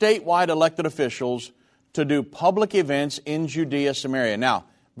first statewide elected officials to do public events in Judea, Samaria. Now,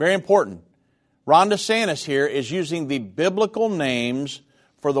 very important, Ron DeSantis here is using the biblical names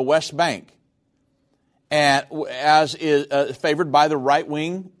for the West Bank, and as is favored by the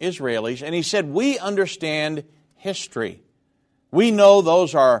right-wing Israelis. And he said, we understand history. We know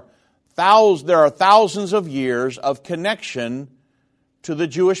there are thousands of years of connection to the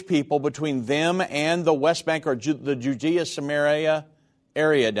Jewish people between them and the West Bank or the Judea, Samaria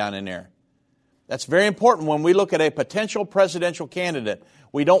area down in there. That's very important when we look at a potential presidential candidate.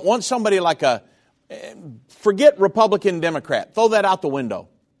 We don't want somebody like forget Republican, Democrat. Throw that out the window.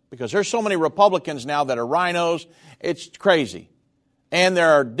 Because there's so many Republicans now that are rhinos. It's crazy. And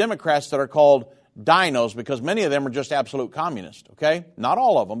there are Democrats that are called dinos because many of them are just absolute communists, okay? Not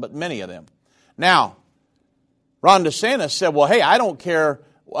all of them, but many of them. Now, Ron DeSantis said, well, hey, I don't care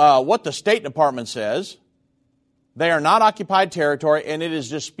what the State Department says. They are not occupied territory, and it is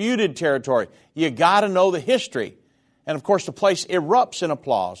disputed territory. You got to know the history. And, of course, the place erupts in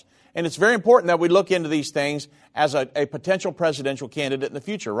applause. And it's very important that we look into these things as a potential presidential candidate in the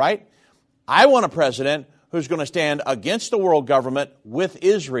future, right? I want a president who's going to stand against the world government with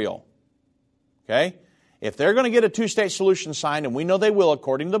Israel. Okay? If they're going to get a two-state solution signed, and we know they will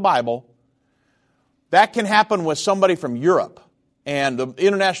according to the Bible, that can happen with somebody from Europe and the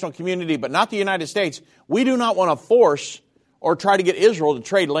international community, but not the United States. We do not want to force or try to get Israel to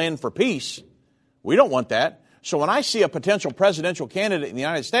trade land for peace. We don't want that. So when I see a potential presidential candidate in the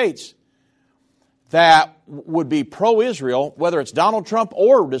United States that would be pro-Israel, whether it's Donald Trump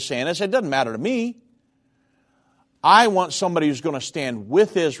or DeSantis, it doesn't matter to me. I want somebody who's going to stand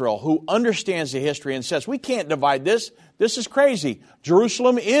with Israel, who understands the history and says, we can't divide this. This is crazy.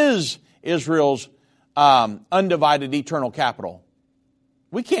 Jerusalem is Israel's undivided eternal capital.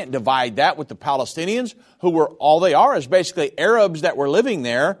 We can't divide that with the Palestinians, who were, all they are is basically Arabs that were living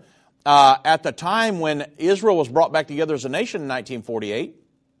there at the time when Israel was brought back together as a nation in 1948.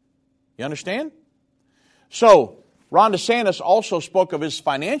 You understand? So, Ron DeSantis also spoke of his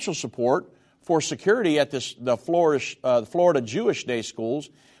financial support for security at the Florida Jewish Day schools,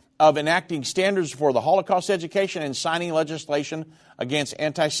 of enacting standards for the Holocaust education and signing legislation against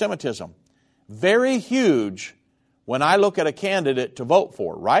anti-Semitism. Very huge when I look at a candidate to vote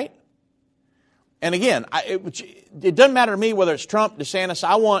for, right? And again, it doesn't matter to me whether it's Trump, DeSantis.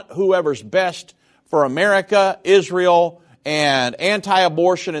 I want whoever's best for America, Israel, and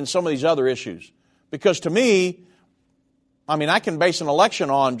anti-abortion and some of these other issues. Because to me, I can base an election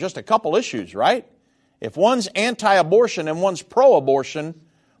on just a couple issues, right? If one's anti-abortion and one's pro-abortion,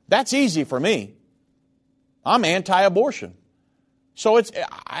 that's easy for me. I'm anti-abortion. So it's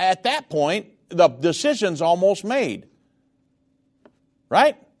at that point, the decision's almost made.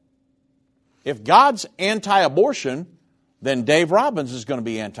 Right? If God's anti-abortion, then Dave Robbins is going to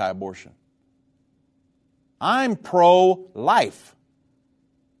be anti-abortion. I'm pro-life.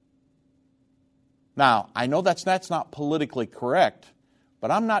 Now, I know that's not politically correct, but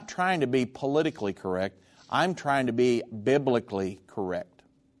I'm not trying to be politically correct. I'm trying to be biblically correct.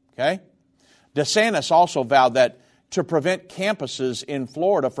 Okay? DeSantis also vowed that to prevent campuses in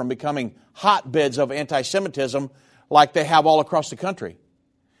Florida from becoming hotbeds of anti-Semitism like they have all across the country.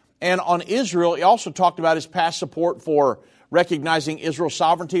 And on Israel, he also talked about his past support for recognizing Israel's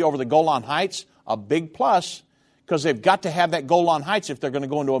sovereignty over the Golan Heights, a big plus, because they've got to have that Golan Heights if they're going to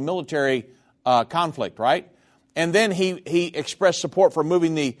go into a military conflict, right? And then he expressed support for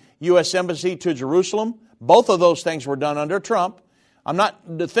moving the U.S. Embassy to Jerusalem. Both of those things were done under Trump.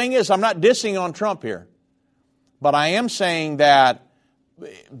 The thing is, I'm not dissing on Trump here. But I am saying that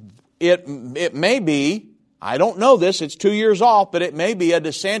it may be, I don't know this, it's 2 years off, but it may be a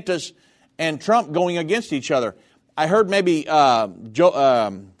DeSantis and Trump going against each other. I heard maybe oh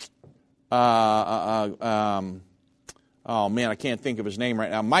man, I can't think of his name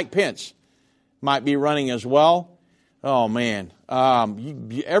right now. Mike Pence might be running as well. Oh man,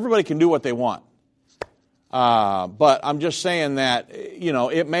 everybody can do what they want. But I'm just saying that,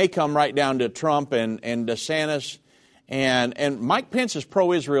 it may come right down to Trump and DeSantis, and Mike Pence is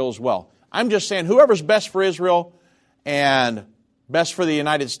pro-Israel as well. I'm just saying whoever's best for Israel and best for the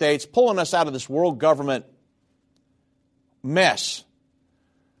United States, pulling us out of this world government mess,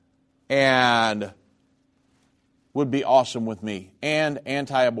 and would be awesome with me, and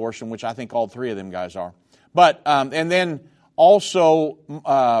anti-abortion, which I think all three of them guys are. But, and then also,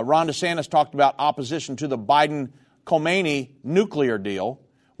 Ron DeSantis talked about opposition to the Biden-Khomeini nuclear deal,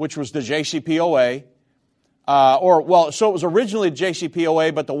 which was the JCPOA. So it was originally the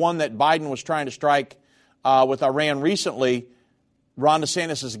JCPOA, but the one that Biden was trying to strike with Iran recently, Ron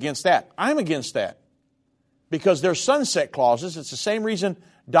DeSantis is against that. I'm against that because there's sunset clauses. It's the same reason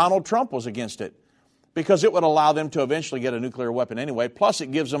Donald Trump was against it, because it would allow them to eventually get a nuclear weapon anyway. Plus,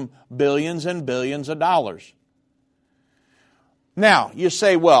 it gives them billions and billions of dollars. Now, you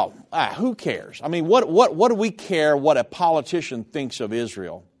say, well, who cares? What do we care what a politician thinks of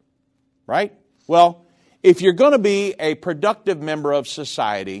Israel? Right? Well, if you're going to be a productive member of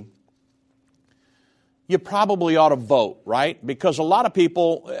society, you probably ought to vote, right? Because a lot of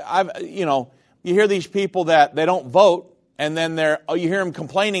people, you hear these people that they don't vote, And then you hear them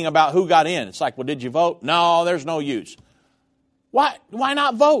complaining about who got in. It's like, well, did you vote? No, there's no use. Why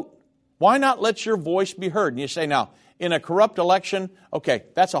not vote? Why not let your voice be heard? And you say, now, in a corrupt election, okay,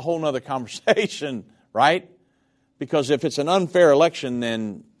 that's a whole other conversation, right? Because if it's an unfair election,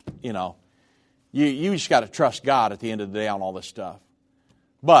 then, you just got to trust God at the end of the day on all this stuff.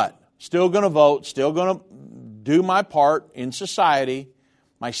 But still going to vote, still going to do my part in society,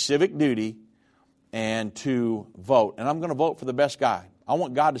 my civic duty, and to vote. And I'm going to vote for the best guy. I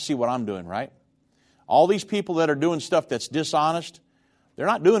want God to see what I'm doing, right? All these people that are doing stuff that's dishonest, they're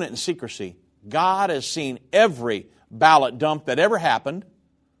not doing it in secrecy. God has seen every ballot dump that ever happened.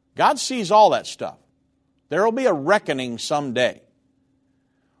 God sees all that stuff. There will be a reckoning someday.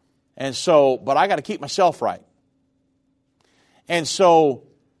 And so, but I got to keep myself right. And so,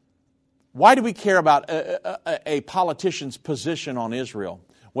 why do we care about a politician's position on Israel?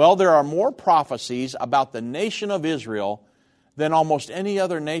 Well, there are more prophecies about the nation of Israel than almost any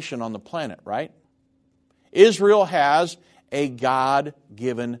other nation on the planet, right? Israel has a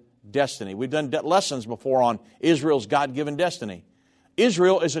God-given destiny. We've done lessons before on Israel's God-given destiny.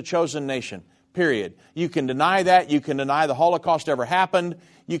 Israel is a chosen nation, period. You can deny that. You can deny the Holocaust ever happened.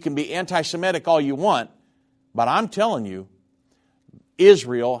 You can be anti-Semitic all you want. But I'm telling you,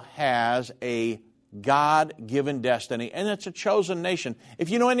 Israel has a God-given destiny, and it's a chosen nation. If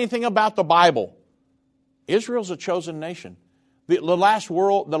you know anything about the Bible, Israel's a chosen nation. The last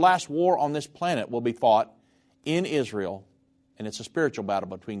war on this planet will be fought in Israel, and it's a spiritual battle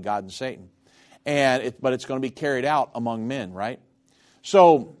between God and Satan. But it's going to be carried out among men, right?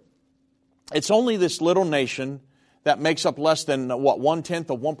 So it's only this little nation that makes up less than, 1/10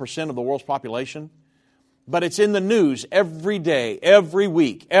 of 1% of the world's population? But it's in the news every day, every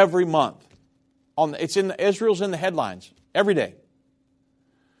week, every month. Israel's in the headlines every day.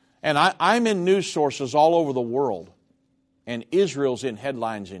 And I'm in news sources all over the world. And Israel's in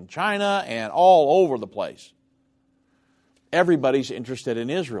headlines in China and all over the place. Everybody's interested in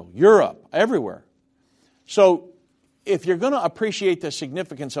Israel. Europe, everywhere. So if you're going to appreciate the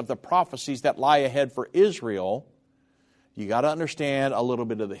significance of the prophecies that lie ahead for Israel, you got to understand a little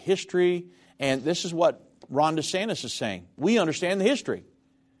bit of the history. And this is what Ron DeSantis is saying. We understand the history.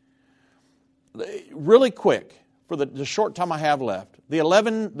 Really quick, for the short time I have left,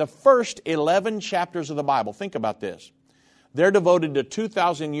 the first 11 chapters of the Bible, think about this. They're devoted to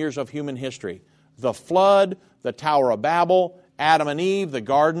 2,000 years of human history. The flood, the Tower of Babel, Adam and Eve, the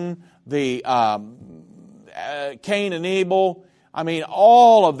garden, the Cain and Abel. I mean,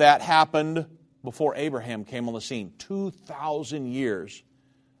 all of that happened before Abraham came on the scene. 2,000 years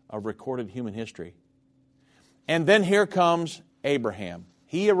of recorded human history. And then here comes Abraham.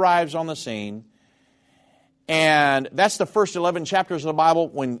 He arrives on the scene, and that's the first 11 chapters of the Bible.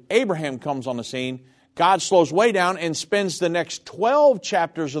 When Abraham comes on the scene, God slows way down and spends the next 12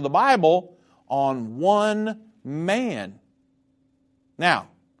 chapters of the Bible on one man. Now,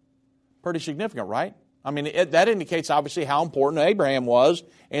 pretty significant, right? I mean, that indicates obviously how important Abraham was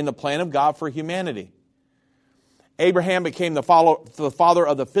in the plan of God for humanity. Abraham became the father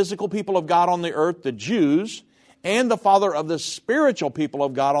of the physical people of God on the earth, the Jews, and the father of the spiritual people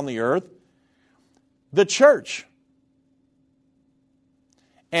of God on the earth, the church.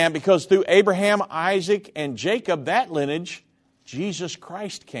 And because through Abraham, Isaac, and Jacob, that lineage, Jesus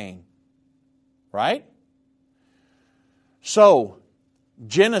Christ came. Right? So,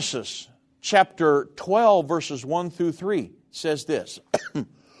 Genesis chapter 12, verses 1 through 3 says this.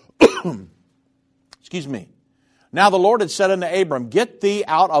 Excuse me. Now the Lord had said unto Abram, Get thee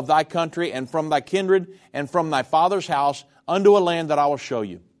out of thy country and from thy kindred and from thy father's house unto a land that I will show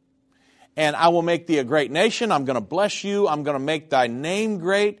you. And I will make thee a great nation. I'm going to bless you. I'm going to make thy name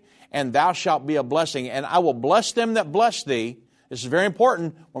great, and thou shalt be a blessing. And I will bless them that bless thee. This is very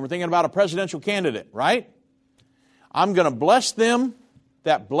important when we're thinking about a presidential candidate, right? I'm going to bless them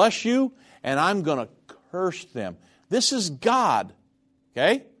that bless you, and I'm going to curse them. This is God,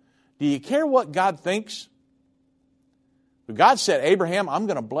 okay? Do you care what God thinks? God said, Abraham, I'm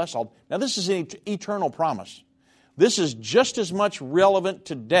going to bless all. Now, this is an eternal promise. This is just as much relevant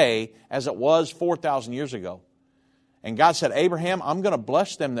today as it was 4,000 years ago. And God said, Abraham, I'm going to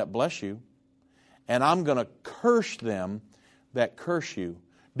bless them that bless you, and I'm going to curse them that curse you.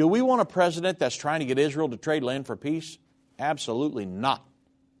 Do we want a president that's trying to get Israel to trade land for peace? Absolutely not.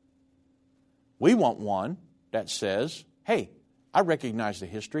 We want one that says, hey, I recognize the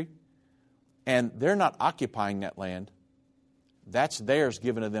history, and they're not occupying that land. That's theirs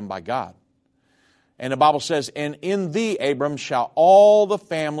given to them by God. And the Bible says, And in thee, Abram, shall all the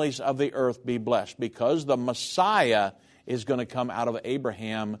families of the earth be blessed, because the Messiah is going to come out of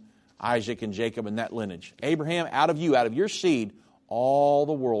Abraham, Isaac, and Jacob, and that lineage. Abraham, out of you, out of your seed, all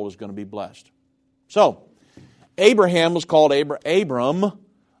the world is going to be blessed. So, Abraham was called Abram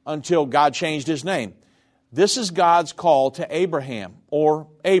until God changed his name. This is God's call to Abraham, or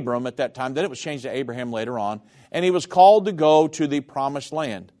Abram at that time. Then it was changed to Abraham later on. And he was called to go to the promised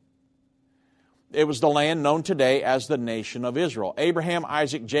land. It was the land known today as the nation of Israel. Abraham,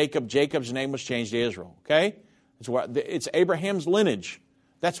 Isaac, Jacob. Jacob's name was changed to Israel. Okay? It's Abraham's lineage.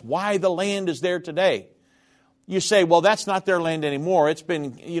 That's why the land is there today. You say, well, that's not their land anymore. It's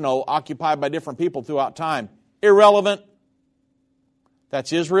been, occupied by different people throughout time. Irrelevant.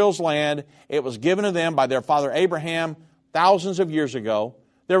 That's Israel's land. It was given to them by their father Abraham thousands of years ago.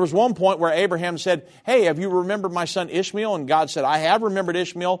 There was one point where Abraham said, hey, have you remembered my son Ishmael? And God said, I have remembered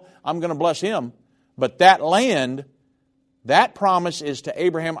Ishmael. I'm going to bless him. But that land, that promise is to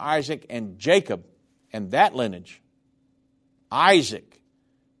Abraham, Isaac, and Jacob, and that lineage. Isaac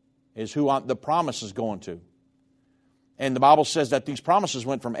is who the promise is going to. And the Bible says that these promises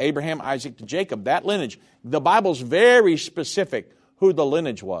went from Abraham, Isaac, to Jacob, that lineage. The Bible's very specific who the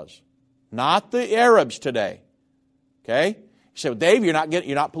lineage was, not the Arabs today. Okay? You say, well, Dave, you're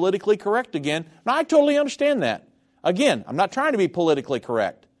not politically correct again. No, I totally understand that. Again, I'm not trying to be politically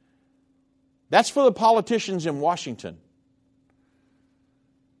correct. That's for the politicians in Washington.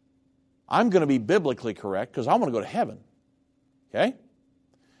 I'm going to be biblically correct because I want to go to heaven. Okay?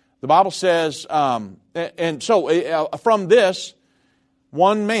 The Bible says, and so from this,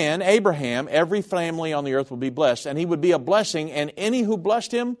 one man, Abraham, every family on the earth will be blessed, and he would be a blessing, and any who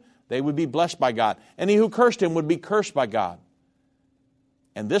blessed him, they would be blessed by God. Any who cursed him would be cursed by God.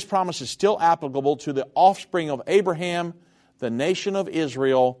 And this promise is still applicable to the offspring of Abraham, the nation of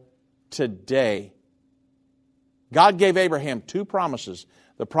Israel, today. God gave Abraham two promises,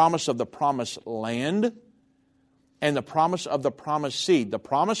 the promise of the promised land and the promise of the promised seed. The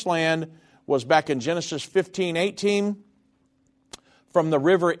promised land was back in Genesis 15:18, from the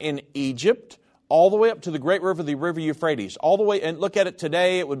river in Egypt all the way up to the great river, the river Euphrates. All the way, and look at it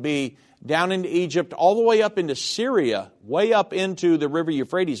today, it would be down into Egypt, all the way up into Syria, way up into the river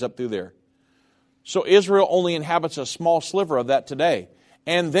Euphrates up through there. So Israel only inhabits a small sliver of that today.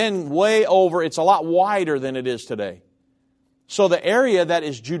 And then way over, it's a lot wider than it is today. So the area that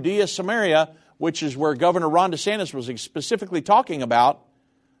is Judea, Samaria, which is where Governor Ron DeSantis was specifically talking about,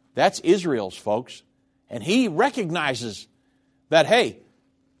 that's Israel's, folks. And he recognizes that, hey,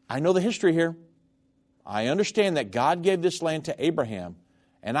 I know the history here. I understand that God gave this land to Abraham,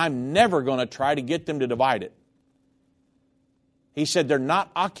 and I'm never going to try to get them to divide it. He said they're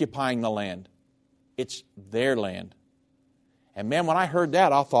not occupying the land. It's their land. And man, when I heard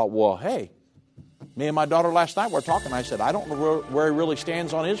that, I thought, well, hey, me and my daughter last night were talking. I said, I don't know where he really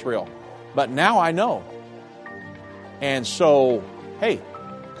stands on Israel. But now I know. And so, hey,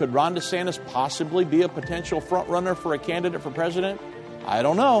 could Ron DeSantis possibly be a potential front runner for a candidate for president? I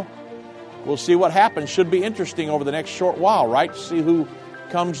don't know. We'll see what happens. Should be interesting over the next short while, right? See who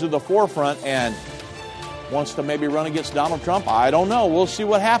comes to the forefront and wants to maybe run against Donald Trump. I don't know. We'll see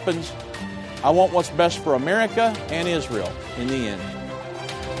what happens. I want what's best for America and Israel in the end.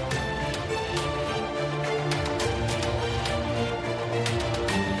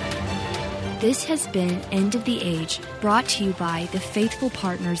 This has been End of the Age, brought to you by the faithful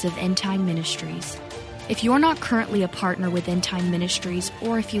partners of End Time Ministries. If you're not currently a partner with End Time Ministries,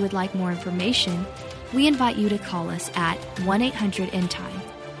 or if you would like more information, we invite you to call us at 1-800-END-TIME.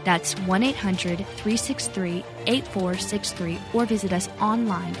 That's 1-800-363-8463, or visit us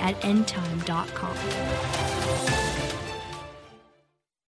online at endtime.com.